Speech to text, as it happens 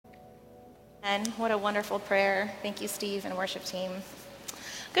And what a wonderful prayer. Thank you, Steve and worship team.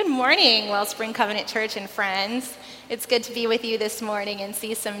 Good morning, Wellspring Covenant Church and friends. It's good to be with you this morning and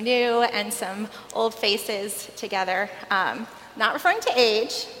see some new and some old faces together. Not referring to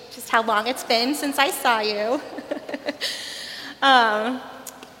age, just how long it's been since I saw you.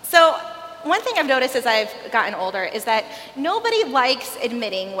 So one thing I've noticed as I've gotten older is that nobody likes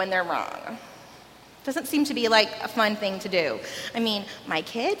admitting when they're wrong. Doesn't seem to be like a fun thing to do. I mean, my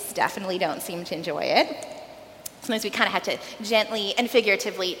kids definitely don't seem to enjoy it. Sometimes we kind of have to gently and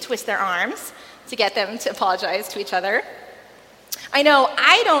figuratively twist their arms to get them to apologize to each other. I know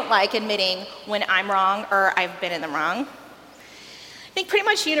I don't like admitting when I'm wrong or I've been in the wrong. I think pretty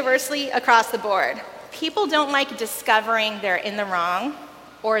much universally across the board, people don't like discovering they're in the wrong,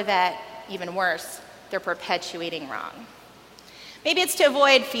 or that, even worse, they're perpetuating wrong. Maybe it's to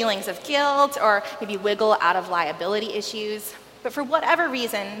avoid feelings of guilt or maybe wiggle out of liability issues. But for whatever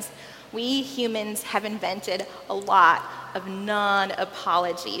reasons, we humans have invented a lot of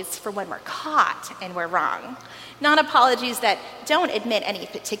non-apologies for when we're caught and we're wrong. Non-apologies that don't admit any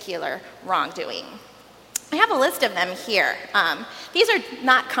particular wrongdoing. I have a list of them here. These are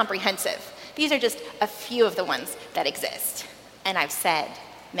not comprehensive. These are just a few of the ones that exist. And I've said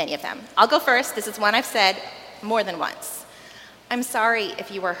many of them. I'll go first. This is one I've said more than once. I'm sorry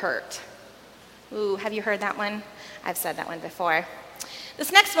if you were hurt. Ooh, have you heard that one? I've said that one before.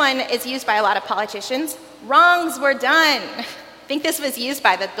 This next one is used by a lot of politicians. Wrongs were done. I think this was used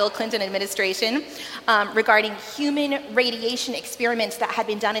by the Bill Clinton administration regarding human radiation experiments that had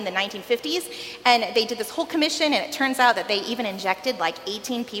been done in the 1950s. And they did this whole commission, and it turns out that they even injected like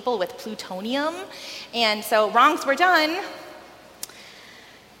 18 people with plutonium. And so wrongs were done.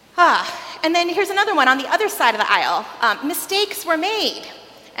 And then here's another one on the other side of the aisle. Mistakes were made.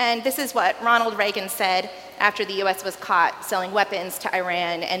 And this is what Ronald Reagan said after the U.S. was caught selling weapons to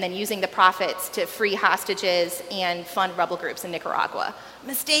Iran and then using the profits to free hostages and fund rebel groups in Nicaragua.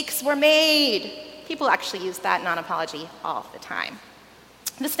 Mistakes were made. People actually use that non-apology all the time.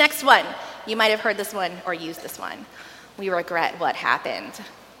 This next one, you might have heard this one or used this one. We regret what happened.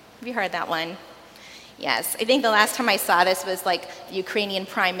 Have you heard that one? Yes, I think the last time I saw this was like the Ukrainian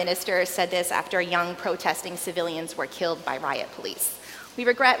prime minister said this after young protesting civilians were killed by riot police. We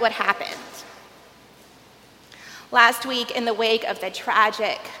regret what happened. Last week, in the wake of the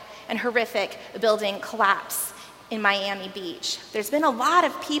tragic and horrific building collapse in Miami Beach, there's been a lot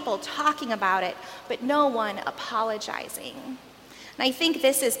of people talking about it, but no one apologizing. And I think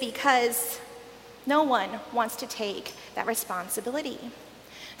this is because no one wants to take that responsibility.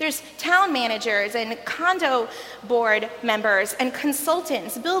 There's town managers and condo board members and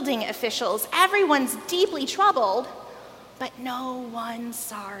consultants, building officials. Everyone's deeply troubled, but no one's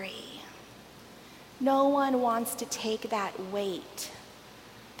sorry. No one wants to take that weight,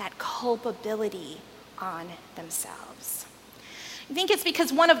 that culpability on themselves. I think it's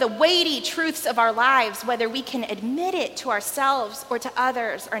because one of the weighty truths of our lives, whether we can admit it to ourselves or to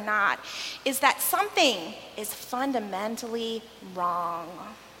others or not, is that something is fundamentally wrong.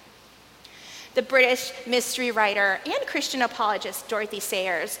 The British mystery writer and Christian apologist Dorothy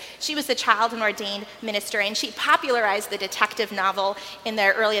Sayers, she was the child and ordained minister, and she popularized the detective novel in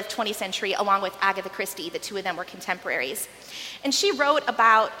the early 20th century along with Agatha Christie. The two of them were contemporaries. And she wrote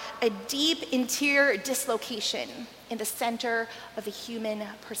about a deep interior dislocation in the center of the human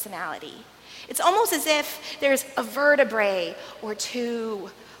personality. It's almost as if there's a vertebrae or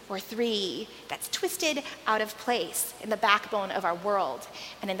two or three that's twisted out of place in the backbone of our world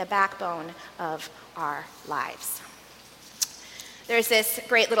and in the backbone of our lives. There's this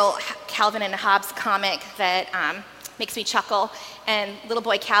great little Calvin and Hobbes comic that makes me chuckle, and little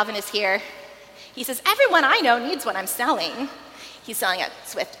boy Calvin is here. He says, "Everyone I know needs what I'm selling." He's selling a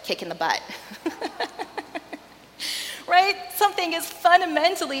swift kick in the butt. Right? Something is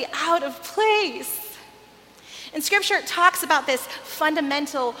fundamentally out of place. And Scripture talks about this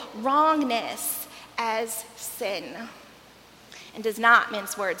fundamental wrongness as sin and does not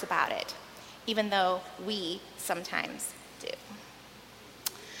mince words about it, even though we sometimes do.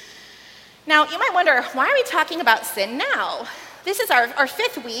 Now, you might wonder, why are we talking about sin now? This is our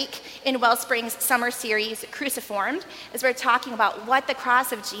fifth week in Wellspring's summer series, Cruciformed, as we're talking about what the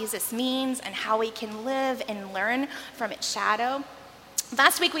cross of Jesus means and how we can live and learn from its shadow.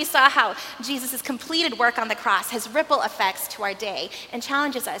 Last week we saw how Jesus' completed work on the cross has ripple effects to our day and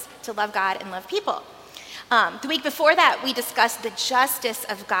challenges us to love God and love people. The week before that, we discussed the justice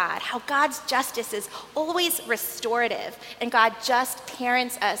of God, how God's justice is always restorative, and God just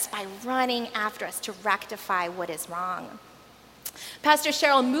parents us by running after us to rectify what is wrong. Pastor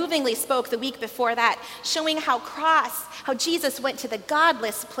Cheryl movingly spoke the week before that, showing how Jesus went to the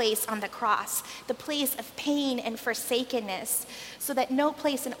godless place on the cross, the place of pain and forsakenness, so that no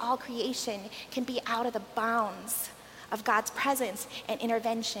place in all creation can be out of the bounds of God's presence and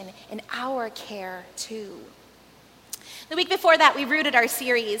intervention in our care too. The week before that, we rooted our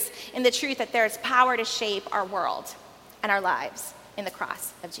series in the truth that there's power to shape our world and our lives in the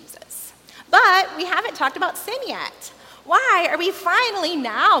cross of Jesus. But we haven't talked about sin yet. Why are we finally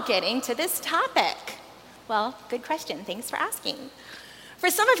now getting to this topic? Well, good question. Thanks for asking. For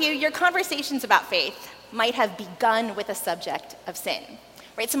some of you, your conversations about faith might have begun with the subject of sin.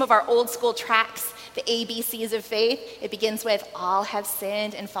 Right? Some of our old school tracks, the ABCs of faith, it begins with all have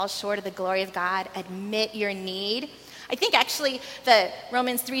sinned and fall short of the glory of God. Admit your need. I think actually the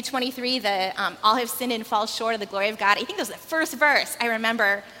Romans 3:23, the all have sinned and fall short of the glory of God, I think that was the first verse I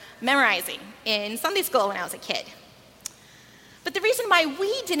remember memorizing in Sunday school when I was a kid. But the reason why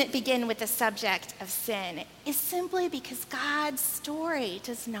we didn't begin with the subject of sin is simply because God's story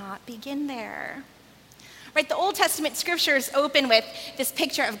does not begin there. Right, the Old Testament scriptures open with this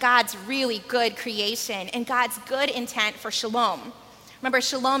picture of God's really good creation and God's good intent for shalom. Remember,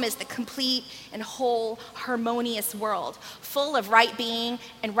 shalom is the complete and whole harmonious world, full of right being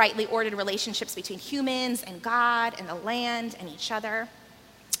and rightly ordered relationships between humans and God and the land and each other.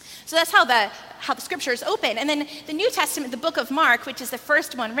 So that's how the scriptures open. And then the New Testament, the book of Mark, which is the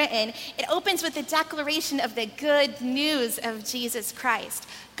first one written, it opens with the declaration of the good news of Jesus Christ.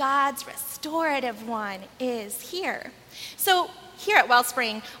 God's restorative one is here. So here at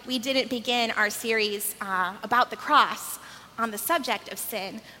Wellspring, we didn't begin our series about the cross on the subject of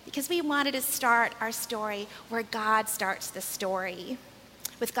sin because we wanted to start our story where God starts the story,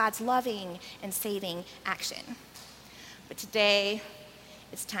 with God's loving and saving action. But today,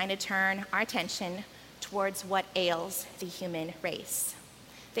 it's time to turn our attention towards what ails the human race,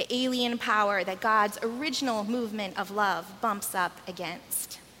 the alien power that God's original movement of love bumps up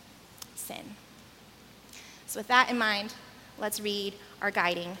against: sin. So with that in mind, let's read our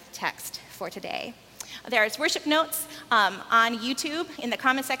guiding text for today. There's worship notes on YouTube in the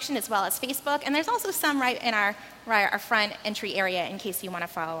comment section as well as Facebook, and there's also some right in our front entry area in case you want to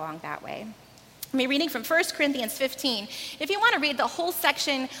follow along that way. I'll be reading from 1 Corinthians 15. If you want to read the whole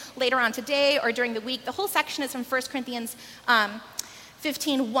section later on today or during the week, the whole section is from 1 Corinthians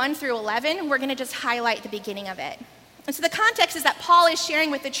 15, 1 through 11. We're going to just highlight the beginning of it. And so the context is that Paul is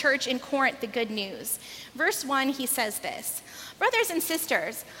sharing with the church in Corinth the good news. Verse 1, he says this: "Brothers and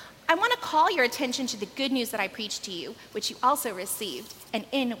sisters, I want to call your attention to the good news that I preached to you, which you also received, and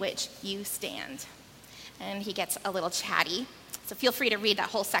in which you stand." And he gets a little chatty, so feel free to read that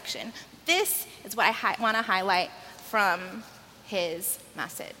whole section. This is what I want to highlight from his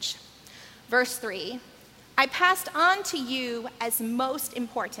message. Verse 3, "I passed on to you as most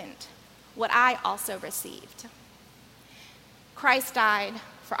important what I also received. Christ died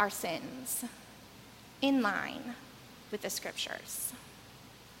for our sins, in line with the scriptures."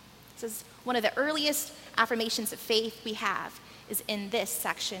 This is one of the earliest affirmations of faith we have is in this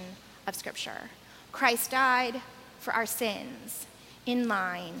section of scripture. Christ died for our sins, in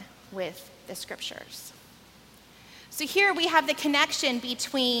line with the scriptures. So here we have the connection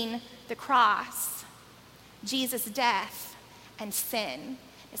between the cross, Jesus' death, and sin.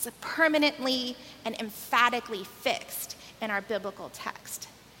 It's permanently and emphatically fixed in our biblical text.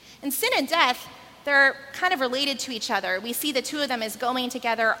 And sin and death, they're kind of related to each other. We see the two of them as going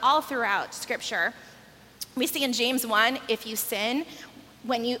together all throughout Scripture. We see in James 1, if you sin,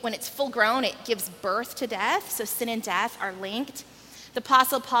 when it's full grown, it gives birth to death. So sin and death are linked. The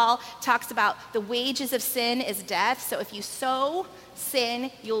Apostle Paul talks about the wages of sin is death. So if you sow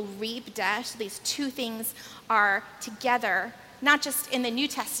sin, you'll reap death. So these two things are together, not just in the New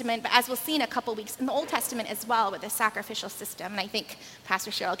Testament, but as we'll see in a couple weeks, in the Old Testament as well with the sacrificial system. And I think Pastor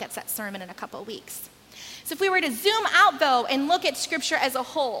Cheryl gets that sermon in a couple weeks. So if we were to zoom out, though, and look at Scripture as a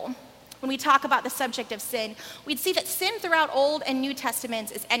whole, when we talk about the subject of sin, we'd see that sin throughout Old and New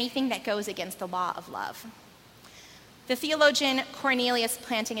Testaments is anything that goes against the law of love. The theologian Cornelius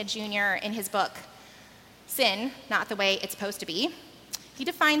Plantinga Jr., in his book, Sin, Not the Way It's Supposed to Be, he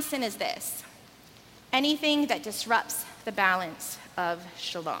defines sin as this: anything that disrupts the balance of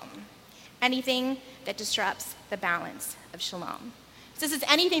shalom. Anything that disrupts the balance of shalom. So this is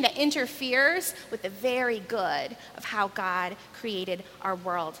anything that interferes with the very good of how God created our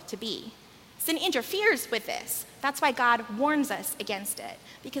world to be. Sin interferes with this. That's why God warns us against it,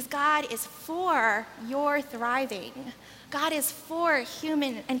 because God is for your thriving. God is for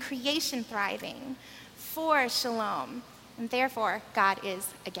human and creation thriving, for shalom, and therefore God is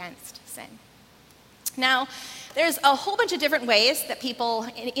against sin. Now, there's a whole bunch of different ways that people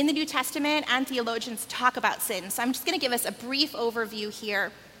in the New Testament and theologians talk about sin. So I'm just going to give us a brief overview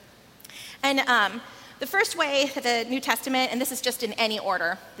here. And the first way that the New Testament, and this is just in any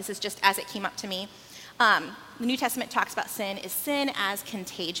order, this is just as it came up to me, the New Testament talks about sin is sin as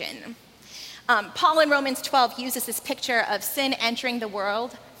contagion. Paul in Romans 12 uses this picture of sin entering the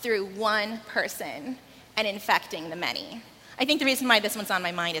world through one person and infecting the many. I think the reason why this one's on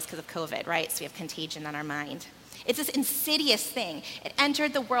my mind is because of COVID, right? So we have contagion on our mind. It's this insidious thing. It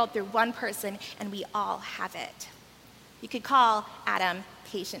entered the world through one person, and we all have it. You could call Adam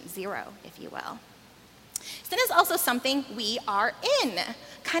patient zero, if you will. Sin is also something we are in,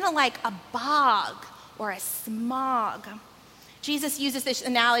 kind of like a bog or a smog. Jesus uses this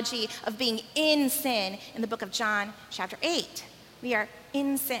analogy of being in sin in the book of John, chapter 8. We are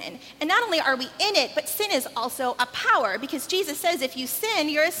in sin. And not only are we in it, but sin is also a power, because Jesus says if you sin,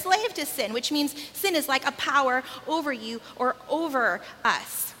 you're a slave to sin, which means sin is like a power over you or over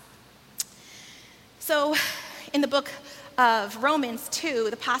us. So in the book of Romans 2,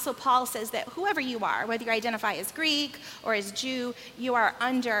 the Apostle Paul says that whoever you are, whether you identify as Greek or as Jew, you are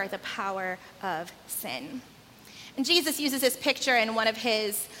under the power of sin. And Jesus uses this picture in one of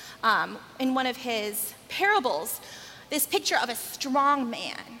his parables, this picture of a strong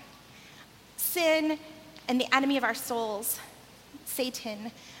man. Sin and the enemy of our souls,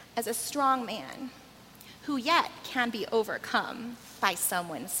 Satan, as a strong man who yet can be overcome by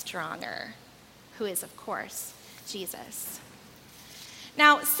someone stronger, who is, of course, Jesus.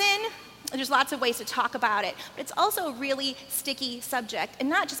 Now, sin, there's lots of ways to talk about it, but it's also a really sticky subject, and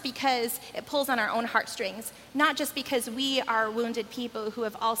not just because it pulls on our own heartstrings, not just because we are wounded people who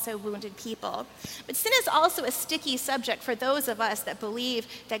have also wounded people, but sin is also a sticky subject for those of us that believe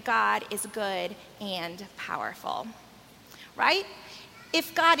that God is good and powerful, right?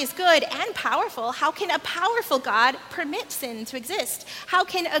 If God is good and powerful, how can a powerful God permit sin to exist? How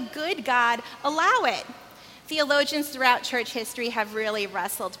can a good God allow it? Theologians throughout church history have really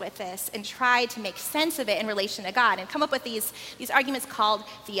wrestled with this and tried to make sense of it in relation to God and come up with these arguments called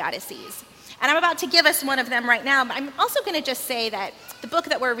theodicies. And I'm about to give us one of them right now, but I'm also going to just say that the book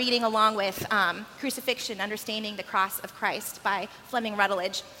that we're reading along with, Crucifixion, Understanding the Cross of Christ by Fleming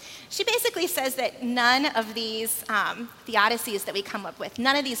Rutledge, she basically says that none of these theodicies that we come up with,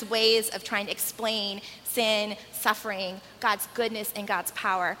 none of these ways of trying to explain sin, suffering, God's goodness, and God's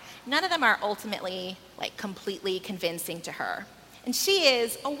power, none of them are ultimately completely convincing to her. And she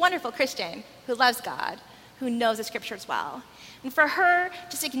is a wonderful Christian who loves God, who knows the scriptures well. And for her,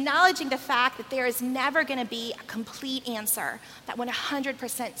 just acknowledging the fact that there is never going to be a complete answer that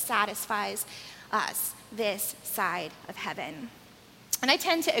 100% satisfies us this side of heaven. And I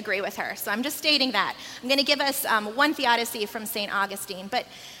tend to agree with her, so I'm just stating that. I'm going to give us one theodicy from St. Augustine, but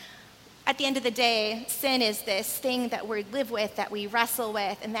at the end of the day, sin is this thing that we live with, that we wrestle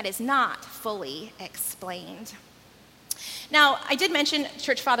with, and that is not fully explained. Now, I did mention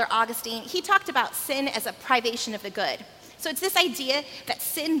Church Father Augustine. He talked about sin as a privation of the good. So it's this idea that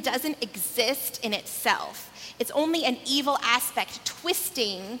sin doesn't exist in itself. It's only an evil aspect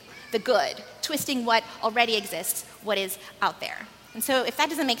twisting the good, twisting what already exists, what is out there. And so if that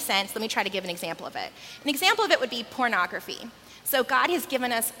doesn't make sense, let me try to give an example of it. An example of it would be pornography. So God has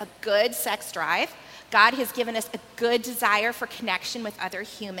given us a good sex drive. God has given us a good desire for connection with other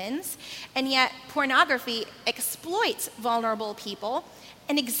humans. And yet pornography exploits vulnerable people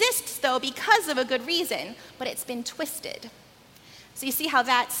and exists, though, because of a good reason, but it's been twisted. So you see how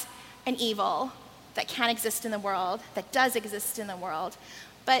that's an evil that can exist in the world, that does exist in the world.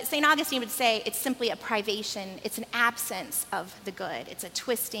 But St. Augustine would say it's simply a privation. It's an absence of the good. It's a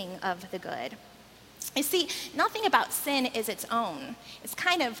twisting of the good. You see, nothing about sin is its own. It's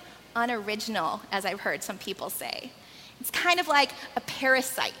kind of unoriginal, as I've heard some people say. It's kind of like a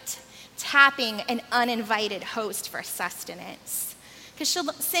parasite tapping an uninvited host for sustenance. Because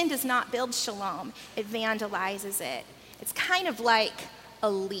sin does not build shalom, it vandalizes it. It's kind of like a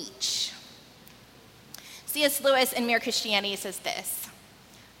leech. C.S. Lewis in Mere Christianity says this: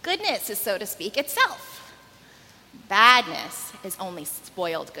 goodness is, so to speak, itself. Badness is only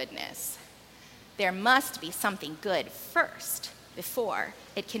spoiled goodness. There must be something good first before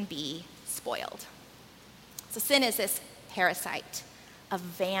it can be spoiled. So sin is this parasite, a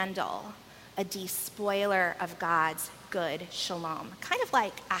vandal, a despoiler of God's good shalom, kind of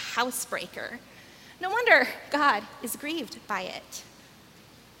like a housebreaker. No wonder God is grieved by it.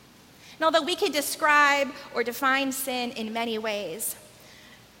 And although we can describe or define sin in many ways,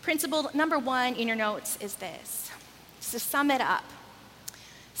 principle number one in your notes is this. To sum it up,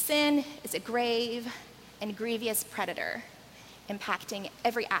 sin is a grave and grievous predator impacting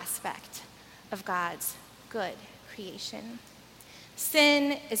every aspect of God's good creation.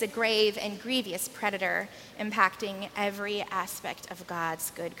 Sin is a grave and grievous predator impacting every aspect of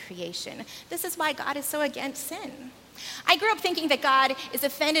God's good creation. This is why God is so against sin. I grew up thinking that God is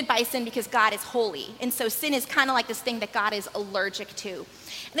offended by sin because God is holy, and so sin is kind of like this thing that God is allergic to.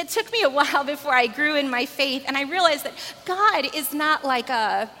 And it took me a while before I grew in my faith, and I realized that God is not like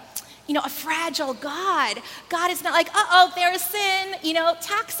a fragile God. God is not like, there's sin,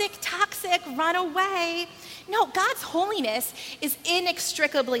 toxic, run away. No, God's holiness is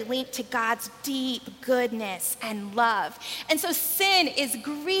inextricably linked to God's deep goodness and love. And so sin is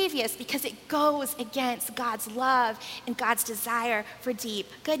grievous because it goes against God's love and God's desire for deep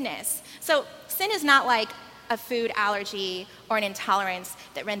goodness. So sin is not like a food allergy or an intolerance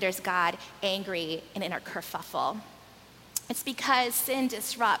that renders God angry and in a kerfuffle. It's because sin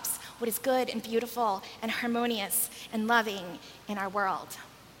disrupts what is good and beautiful and harmonious and loving in our world.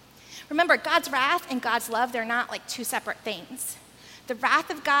 Remember, God's wrath and God's love, they're not like two separate things. The wrath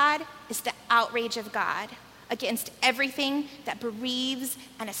of God is the outrage of God against everything that bereaves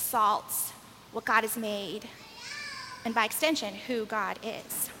and assaults what God has made, and by extension, who God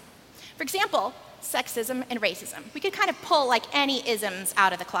is. For example, sexism and racism. We could kind of pull like any isms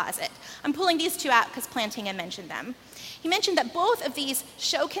out of the closet. I'm pulling these two out because Plantinga mentioned them. He mentioned that both of these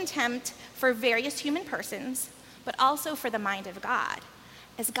show contempt for various human persons, but also for the mind of God,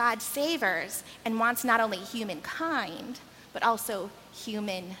 as God savors and wants not only humankind, but also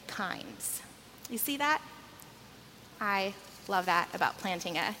human kinds. You see that? I love that about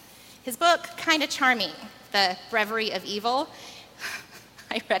Plantinga. His book, kind of charming, The Breviary of Evil.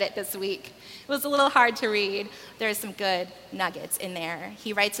 I read it this week. It was a little hard to read. There's some good nuggets in there.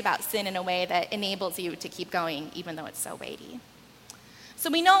 He writes about sin in a way that enables you to keep going, even though it's so weighty. So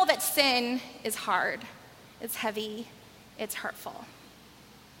we know that sin is hard, it's heavy, it's hurtful.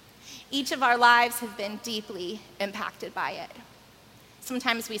 Each of our lives have been deeply impacted by it.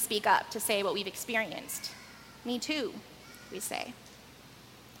 Sometimes we speak up to say what we've experienced. Me too, we say.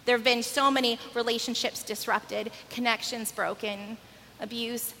 There have been so many relationships disrupted, connections broken,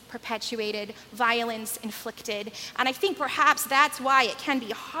 abuse perpetuated, violence inflicted. And I think perhaps that's why it can be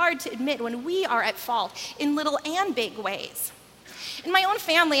hard to admit when we are at fault in little and big ways. In my own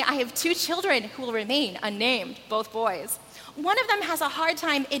family, I have 2 children who will remain unnamed, both boys. One of them has a hard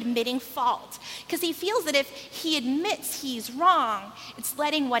time admitting fault because he feels that if he admits he's wrong, it's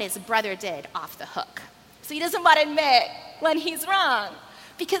letting what his brother did off the hook. So he doesn't want to admit when he's wrong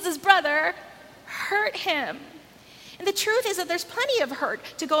because his brother hurt him. And the truth is that there's plenty of hurt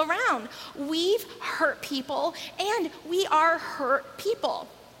to go around. We've hurt people, and we are hurt people.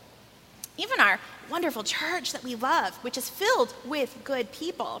 Even our wonderful church that we love, which is filled with good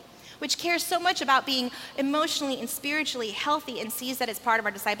people, which cares so much about being emotionally and spiritually healthy and sees that as part of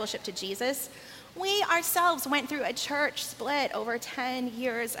our discipleship to Jesus, we ourselves went through a church split over 10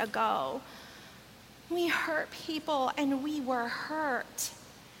 years ago. We hurt people, and we were hurt.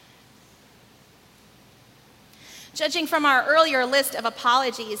 Judging from our earlier list of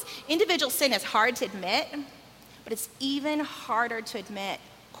apologies, individual sin is hard to admit, but it's even harder to admit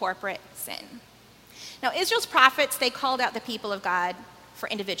corporate sin. Now, Israel's prophets, they called out the people of God for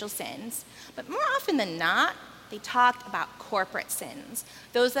individual sins, but more often than not, they talked about corporate sins,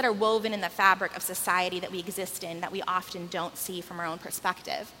 those that are woven in the fabric of society that we exist in that we often don't see from our own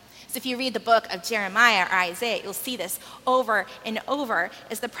perspective. So if you read the book of Jeremiah or Isaiah, you'll see this over and over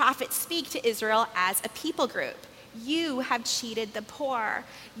as the prophets speak to Israel as a people group. You have cheated the poor.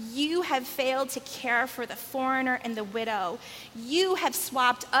 You have failed to care for the foreigner and the widow. You have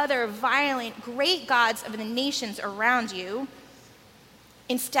swapped other violent, great gods of the nations around you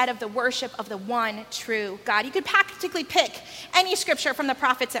instead of the worship of the one true God. You could practically pick any scripture from the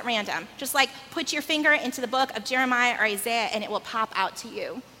prophets at random. Just like put your finger into the book of Jeremiah or Isaiah and it will pop out to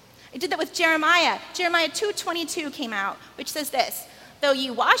you. I did that with Jeremiah. Jeremiah 2:22 came out, which says this: though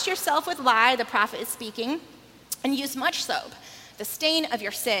you wash yourself with lye, the prophet is speaking, and use much soap, the stain of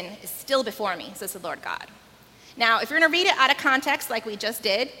your sin is still before me, says the Lord God. Now, if you're going to read it out of context like we just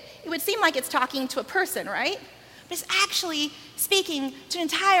did, it would seem like it's talking to a person, right? But it's actually speaking to an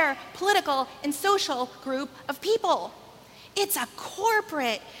entire political and social group of people. It's a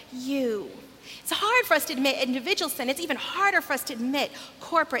corporate you. It's hard for us to admit individual sin. It's even harder for us to admit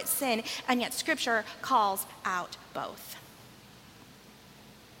corporate sin, and yet Scripture calls out both.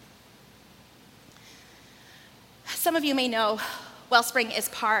 Some of you may know Wellspring is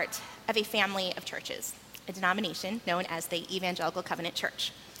part of a family of churches, a denomination known as the Evangelical Covenant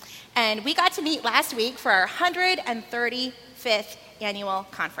Church. And we got to meet last week for our 135th annual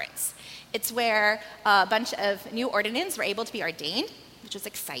conference. It's where a bunch of new ordinands were able to be ordained, which was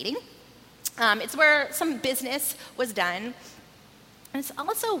exciting. It's where some business was done. And it's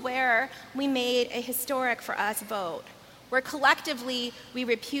also where we made a historic for us vote, where collectively we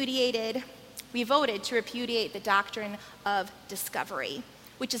voted to repudiate the doctrine of discovery,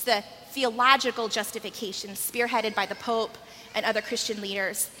 which is the theological justification spearheaded by the Pope and other Christian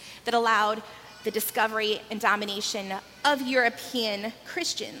leaders that allowed the discovery and domination of European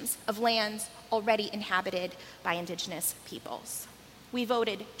Christians of lands already inhabited by indigenous peoples. We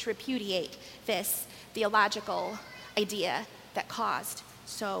voted to repudiate this theological idea that caused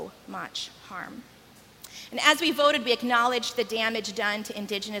so much harm. And as we voted, we acknowledged the damage done to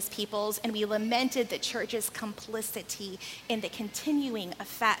indigenous peoples, and we lamented the church's complicity in the continuing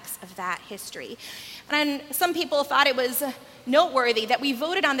effects of that history. And some people thought it was noteworthy that we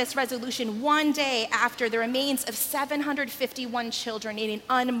voted on this resolution one day after the remains of 751 children in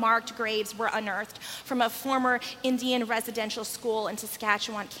unmarked graves were unearthed from a former Indian residential school in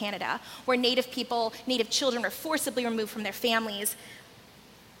Saskatchewan, Canada, where Native children were forcibly removed from their families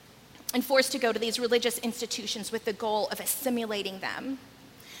and forced to go to these religious institutions with the goal of assimilating them.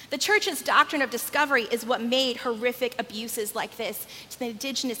 The church's doctrine of discovery is what made horrific abuses like this to the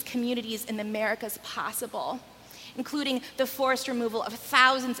indigenous communities in the Americas possible, including the forced removal of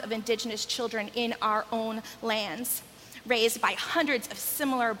thousands of indigenous children in our own lands, raised by hundreds of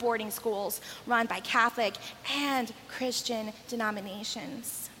similar boarding schools run by Catholic and Christian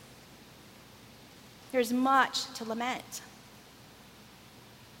denominations. There's much to lament.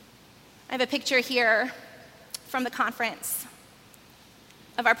 I have a picture here from the conference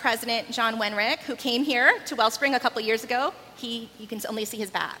of our president, John Wenrick, who came here to Wellspring a couple years ago. You can only see his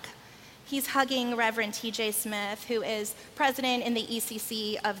back. He's hugging Reverend T.J. Smith, who is president in the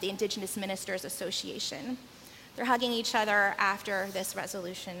ECC of the Indigenous Ministers Association. They're hugging each other after this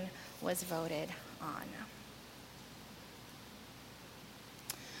resolution was voted on.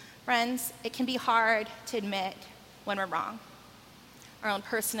 Friends, it can be hard to admit when we're wrong, our own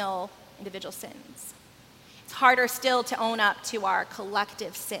personal individual sins. It's harder still to own up to our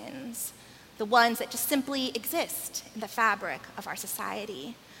collective sins, the ones that just simply exist in the fabric of our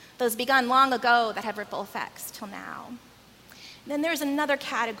society, those begun long ago that have ripple effects till now. And then there's another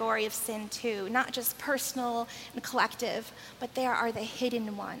category of sin too, not just personal and collective, but there are the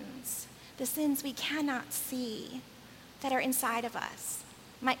hidden ones, the sins we cannot see that are inside of us.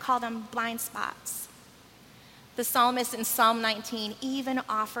 You might call them blind spots. The psalmist in Psalm 19 even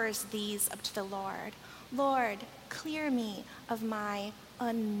offers these up to the Lord. Lord, clear me of my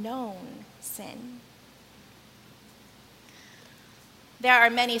unknown sin. There are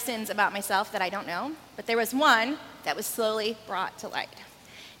many sins about myself that I don't know, but there was one that was slowly brought to light.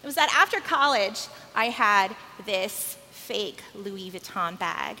 It was that after college, I had this fake Louis Vuitton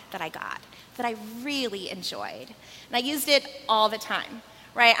bag that I got that I really enjoyed. And I used it all the time.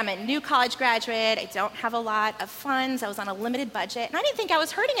 Right, I'm a new college graduate, I don't have a lot of funds, I was on a limited budget, and I didn't think I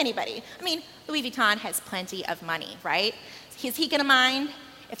was hurting anybody. I mean, Louis Vuitton has plenty of money, right? Is he gonna mind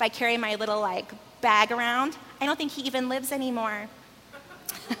if I carry my little bag around? I don't think he even lives anymore.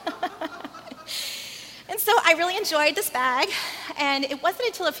 And so I really enjoyed this bag, and it wasn't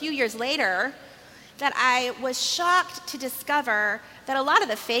until a few years later that I was shocked to discover that a lot of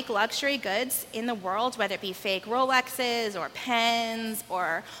the fake luxury goods in the world, whether it be fake Rolexes or pens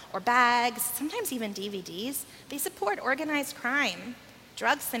or bags, sometimes even DVDs, they support organized crime,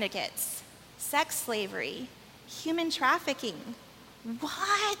 drug syndicates, sex slavery, human trafficking.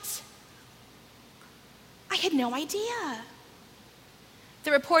 What? I had no idea.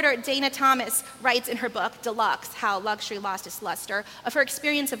 The reporter Dana Thomas writes in her book, Deluxe, How Luxury Lost Its Luster, of her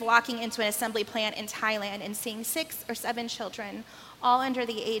experience of walking into an assembly plant in Thailand and seeing 6 or 7 children, all under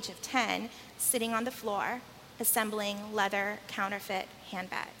the age of 10, sitting on the floor, assembling leather counterfeit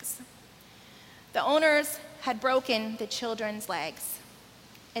handbags. The owners had broken the children's legs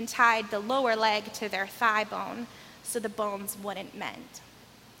and tied the lower leg to their thigh bone so the bones wouldn't mend.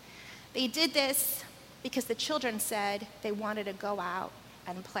 They did this because the children said they wanted to go out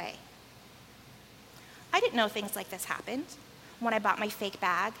and play. I didn't know things like this happened when I bought my fake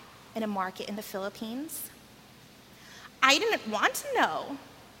bag in a market in the Philippines. I didn't want to know.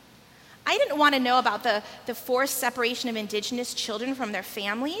 I didn't want to know about the forced separation of indigenous children from their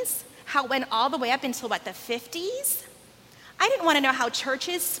families, how it went all the way up until, the 50s? I didn't want to know how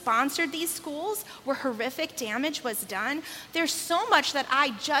churches sponsored these schools where horrific damage was done. There's so much that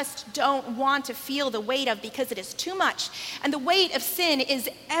I just don't want to feel the weight of because it is too much. And the weight of sin is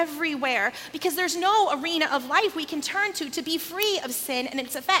everywhere because there's no arena of life we can turn to be free of sin and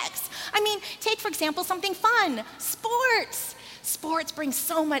its effects. I mean, take, for example, something fun, sports. Sports bring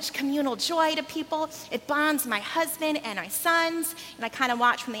so much communal joy to people. It bonds my husband and my sons, and I kind of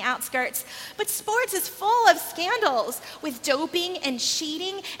watch from the outskirts. But sports is full of scandals with doping and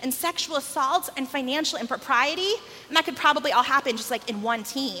cheating and sexual assaults and financial impropriety. And that could probably all happen just like in one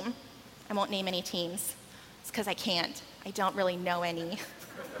team. I won't name any teams. It's because I can't. I don't really know any.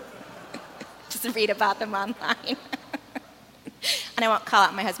 Just read about them online. And I won't call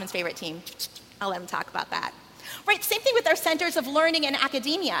out my husband's favorite team. I'll let him talk about that. Right, same thing with our centers of learning and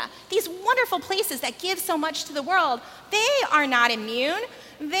academia. These wonderful places that give so much to the world, they are not immune.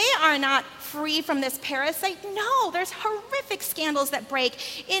 They are not free from this parasite. No, there's horrific scandals that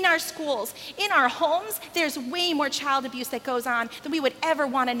break in our schools, in our homes. There's way more child abuse that goes on than we would ever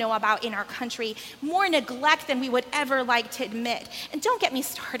want to know about in our country, more neglect than we would ever like to admit. And don't get me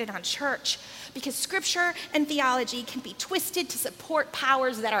started on church, because scripture and theology can be twisted to support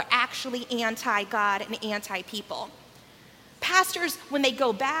powers that are actually anti-God and anti-people. Pastors, when they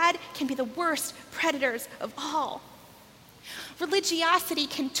go bad, can be the worst predators of all. Religiosity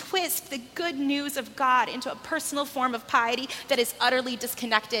can twist the good news of God into a personal form of piety that is utterly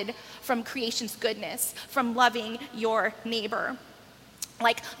disconnected from creation's goodness, from loving your neighbor.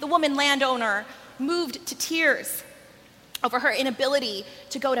 Like the woman landowner moved to tears over her inability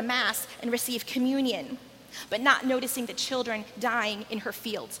to go to Mass and receive communion, but not noticing the children dying in her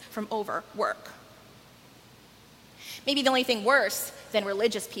fields from overwork. Maybe the only thing worse than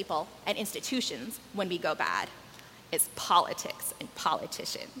religious people and institutions when we go bad is politics and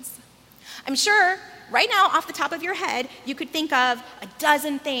politicians. I'm sure right now, off the top of your head, you could think of a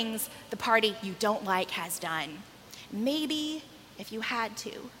dozen things the party you don't like has done. Maybe, if you had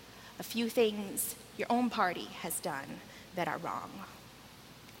to, a few things your own party has done that are wrong.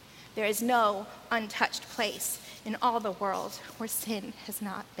 There is no untouched place in all the world where sin has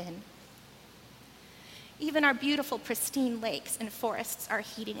not been. Even our beautiful, pristine lakes and forests are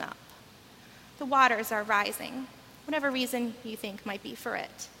heating up. The waters are rising, whatever reason you think might be for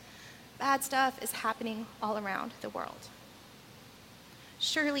it. Bad stuff is happening all around the world.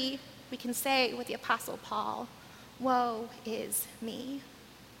 Surely we can say with the Apostle Paul, "Woe is me."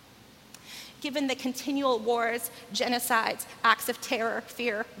 Given the continual wars, genocides, acts of terror,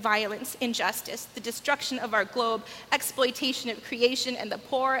 fear, violence, injustice, the destruction of our globe, exploitation of creation and the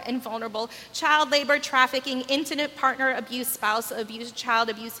poor and vulnerable, child labor, trafficking, intimate partner abuse, spousal abuse, child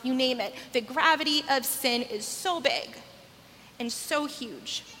abuse, you name it, the gravity of sin is so big and so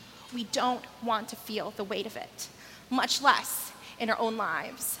huge, we don't want to feel the weight of it, much less in our own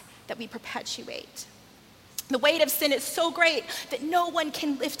lives that we perpetuate. The weight of sin is so great that no one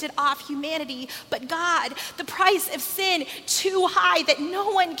can lift it off humanity but God. The price of sin too high that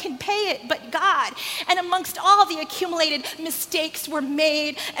no one can pay it but God. And amongst all the accumulated mistakes were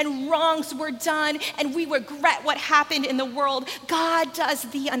made and wrongs were done and we regret what happened in the world, God does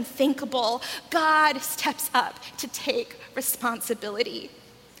the unthinkable. God steps up to take responsibility.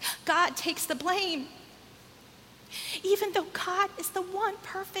 God takes the blame. Even though God is the one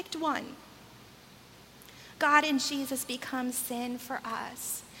perfect one. God in Jesus becomes sin for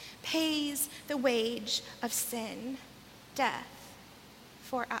us, pays the wage of sin, death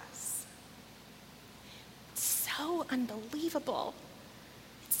for us. It's so unbelievable.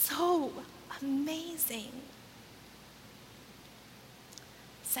 It's so amazing.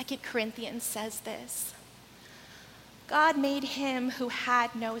 2 Corinthians says this, God made him who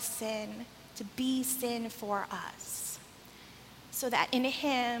had no sin to be sin for us, so that in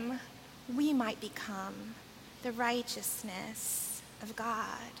him we might become the righteousness of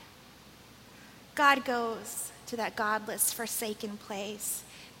God. God goes to that godless, forsaken place,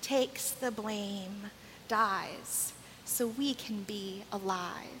 takes the blame, dies, so we can be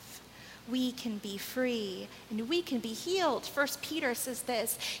alive. We can be free, and we can be healed. 1 Peter says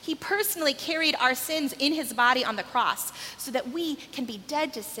this, he personally carried our sins in his body on the cross, so that we can be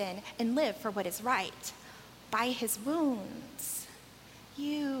dead to sin and live for what is right. By his wounds,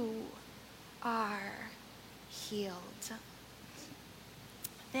 you are healed.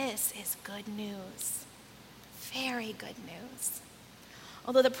 This is good news, very good news.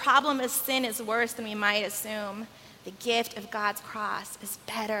 Although the problem of sin is worse than we might assume, the gift of God's cross is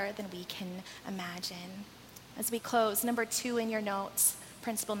better than we can imagine. As we close, number 2 in your notes,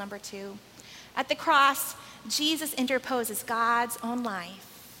 principle number 2. At the cross, Jesus interposes God's own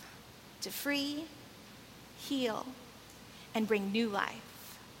life to free, heal, and bring new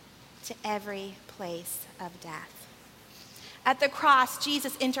life to every place of death. At the cross,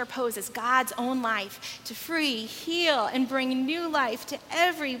 Jesus interposes God's own life to free, heal, and bring new life to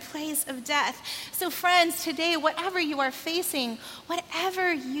every place of death. So friends, today, whatever you are facing,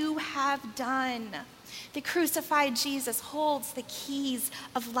 whatever you have done, The crucified Jesus holds the keys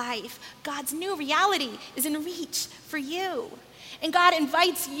of life. God's new reality is in reach for you. And God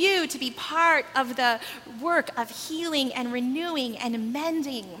invites you to be part of the work of healing and renewing and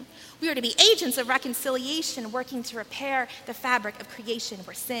mending. We are to be agents of reconciliation, working to repair the fabric of creation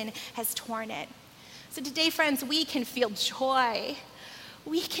where sin has torn it. So today, friends, we can feel joy.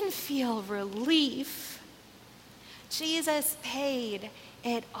 We can feel relief. Jesus paid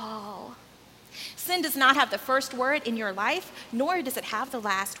it all. Sin does not have the first word in your life, nor does it have the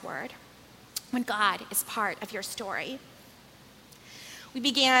last word when God is part of your story. We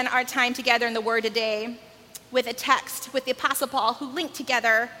began our time together in the Word today with a text with the Apostle Paul, who linked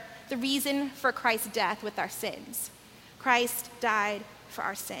together the reason for Christ's death with our sins. Christ died for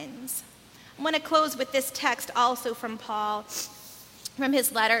our sins. I want to close with this text also from Paul, from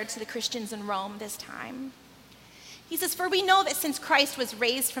his letter to the Christians in Rome this time. He says, "For we know that since Christ was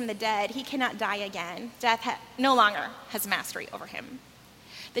raised from the dead, he cannot die again. Death no longer has mastery over him.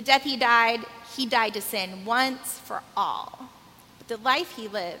 The death he died to sin once for all. But the life he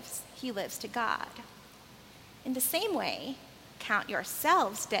lives to God. In the same way, count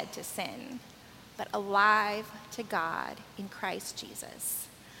yourselves dead to sin, but alive to God in Christ Jesus."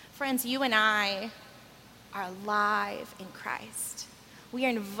 Friends, you and I are alive in Christ. We are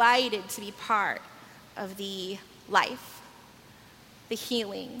invited to be part of the life, the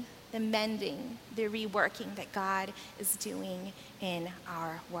healing, the mending, the reworking that God is doing in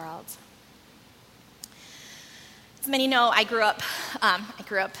our world. As many know, I grew up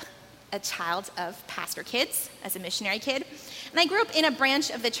a child of pastor kids as a missionary kid, and I grew up in a branch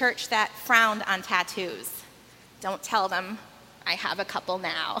of the church that frowned on tattoos. Don't tell them I have a couple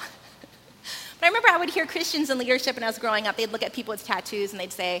now. But I remember I would hear Christians in leadership when I was growing up. They'd look at people with tattoos and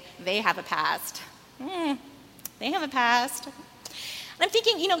they'd say, they have a past. They have a past. And I'm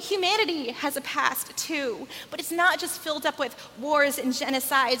thinking, humanity has a past too, but it's not just filled up with wars and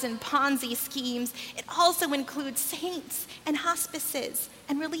genocides and Ponzi schemes. It also includes saints and hospices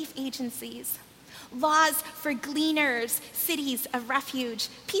and relief agencies, laws for gleaners, cities of refuge,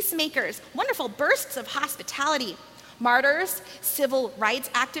 peacemakers, wonderful bursts of hospitality, martyrs, civil rights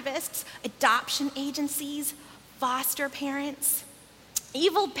activists, adoption agencies, foster parents.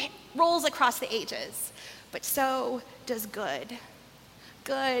 Evil rolls across the ages, but so does good.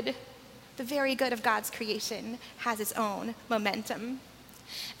 Good, the very good of God's creation, has its own momentum.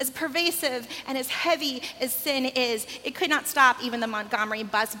 As pervasive and as heavy as sin is, it could not stop even the Montgomery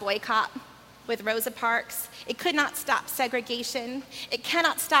bus boycott with Rosa Parks. It could not stop segregation. It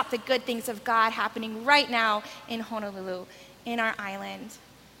cannot stop the good things of God happening right now in Honolulu, in our island,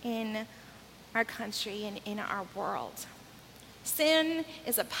 in our country, and in our world. Sin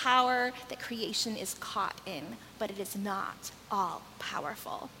is a power that creation is caught in, but it is not all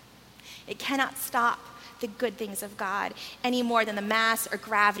powerful. It cannot stop the good things of God any more than the mass or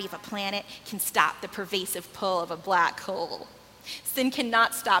gravity of a planet can stop the pervasive pull of a black hole. Sin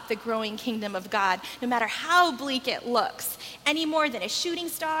cannot stop the growing kingdom of God, no matter how bleak it looks, any more than a shooting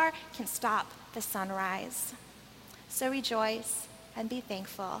star can stop the sunrise. So rejoice and be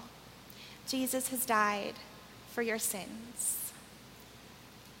thankful. Jesus has died for your sins.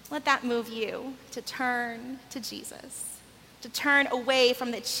 Let that move you to turn to Jesus, to turn away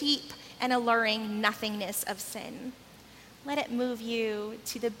from the cheap and alluring nothingness of sin. Let it move you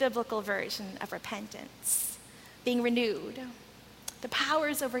to the biblical version of repentance, being renewed. The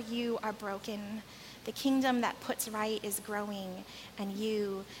powers over you are broken. The kingdom that puts right is growing, and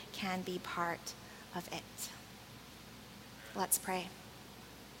you can be part of it. Let's pray.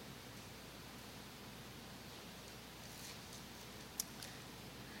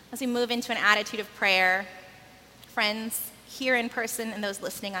 As we move into an attitude of prayer, friends here in person and those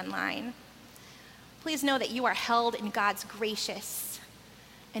listening online, please know that you are held in God's gracious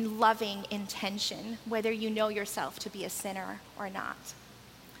and loving intention, whether you know yourself to be a sinner or not,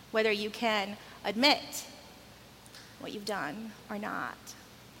 whether you can admit what you've done or not.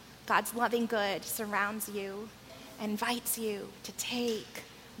 God's loving good surrounds you and invites you to take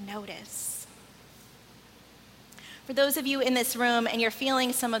notice. For those of you in this room and you're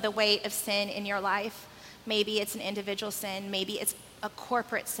feeling some of the weight of sin in your life, maybe it's an individual sin, maybe it's a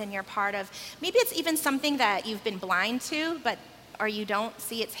corporate sin you're part of, maybe it's even something that you've been blind to, or you don't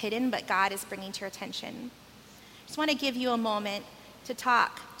see it's hidden, but God is bringing to your attention. I just want to give you a moment to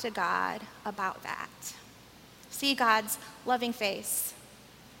talk to God about that. See God's loving face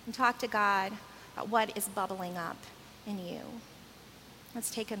and talk to God about what is bubbling up in you. Let's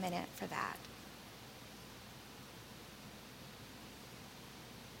take a minute for that.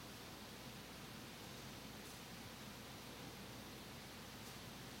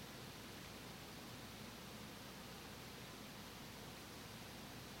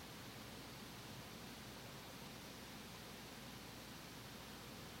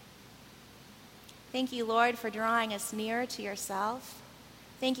 Thank you, Lord, for drawing us near to yourself.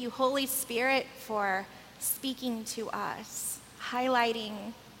 Thank you, Holy Spirit, for speaking to us,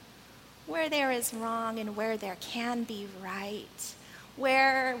 highlighting where there is wrong and where there can be right,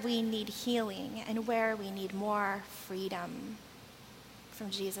 where we need healing and where we need more freedom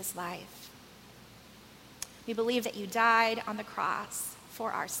from Jesus' life. We believe that you died on the cross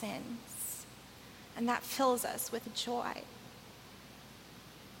for our sins, and that fills us with joy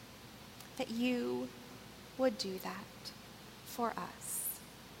that you would do that for us.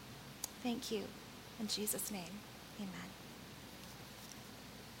 Thank you. In Jesus' name, amen.